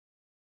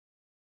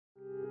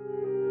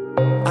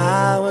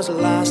I was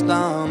lost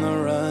on the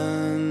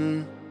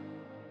run.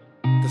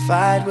 The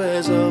fight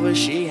was over,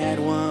 she had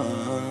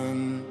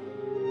won.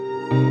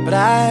 But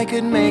I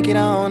could make it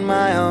on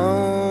my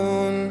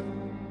own.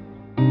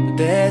 But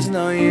there's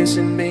no use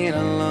in being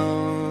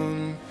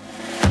alone.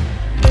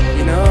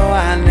 You know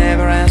I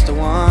never asked to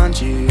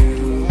want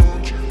you.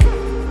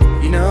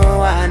 You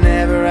know I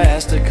never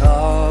asked to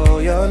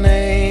call your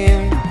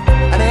name.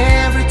 And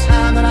every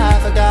time that I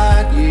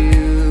forgot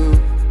you,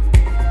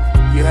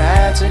 you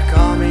had to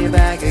call me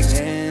back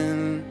again.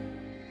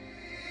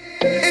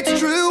 It's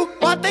true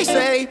what they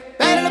say,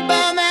 better to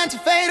burn than to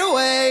fade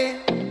away.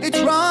 It's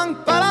wrong,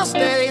 but I'll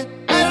stay,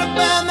 better to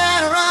burn than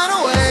to run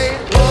away.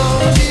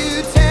 Won't you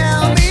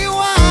tell me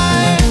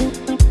why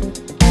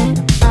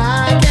I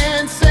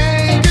can't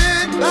say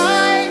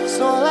goodbye?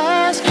 So I'll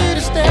ask you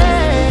to stay.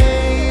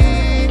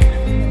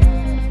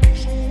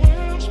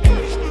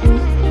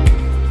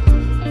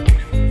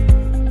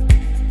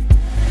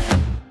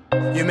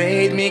 You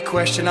made me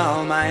question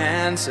all my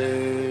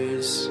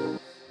answers.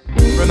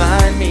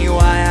 Remind me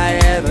why I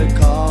ever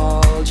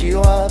called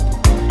you up.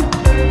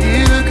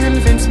 You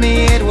convinced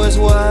me it was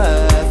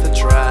worth a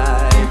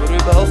try, but we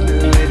both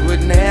knew it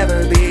would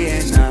never be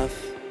enough.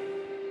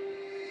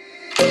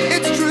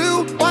 It's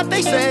true what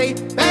they say,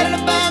 better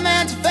to burn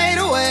than to fade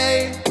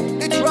away.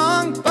 It's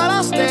wrong, but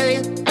I'll stay,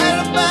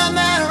 better to burn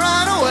than to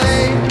run away.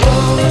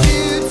 Won't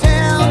you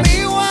tell me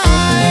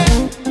why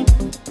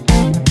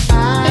I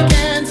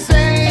can't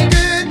say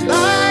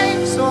goodbye?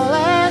 So I'll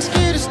ask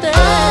you to stay.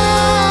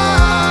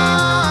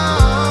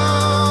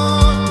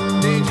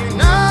 Did you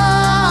know?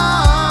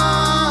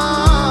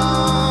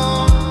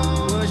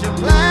 Was your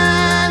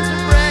plan to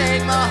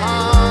break my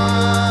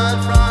heart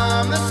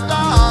from the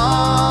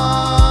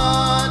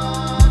start?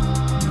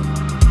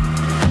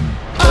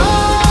 Oh,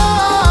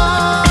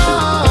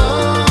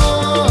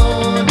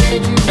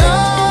 did you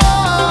know?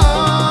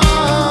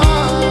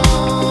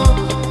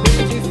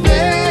 Did you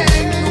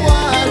think that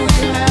what we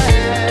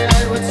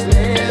had would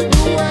slip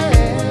away?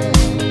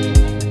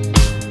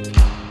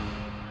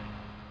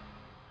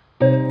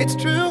 It's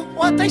true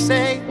what they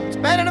say, it's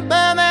better to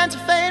burn than to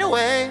fade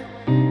away.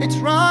 It's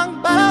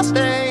wrong, but I'll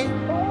stay.